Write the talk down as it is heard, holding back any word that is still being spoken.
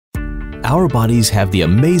our bodies have the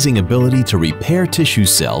amazing ability to repair tissue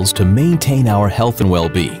cells to maintain our health and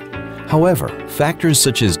well-being. However, factors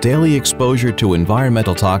such as daily exposure to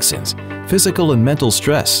environmental toxins, physical and mental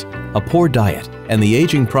stress, a poor diet, and the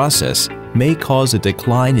aging process may cause a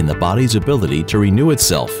decline in the body's ability to renew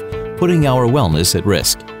itself, putting our wellness at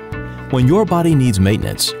risk. When your body needs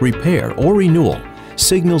maintenance, repair, or renewal,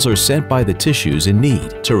 signals are sent by the tissues in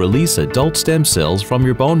need to release adult stem cells from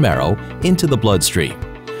your bone marrow into the bloodstream.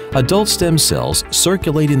 Adult stem cells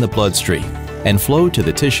circulate in the bloodstream and flow to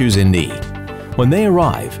the tissues in need. When they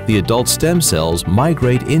arrive, the adult stem cells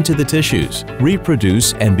migrate into the tissues,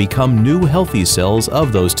 reproduce, and become new healthy cells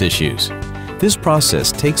of those tissues. This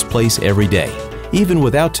process takes place every day, even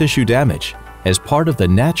without tissue damage, as part of the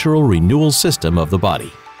natural renewal system of the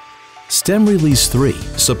body.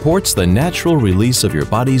 StemRelease3 supports the natural release of your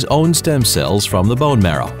body's own stem cells from the bone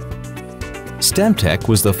marrow. Stemtech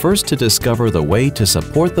was the first to discover the way to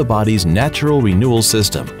support the body's natural renewal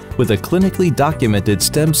system with a clinically documented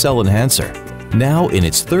stem cell enhancer. Now in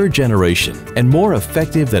its third generation and more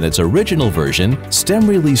effective than its original version,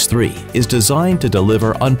 StemRelease3 is designed to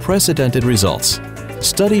deliver unprecedented results.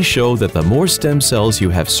 Studies show that the more stem cells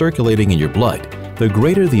you have circulating in your blood, the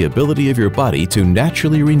greater the ability of your body to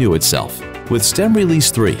naturally renew itself. With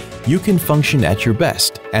StemRelease3, you can function at your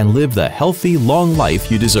best and live the healthy, long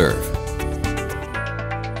life you deserve.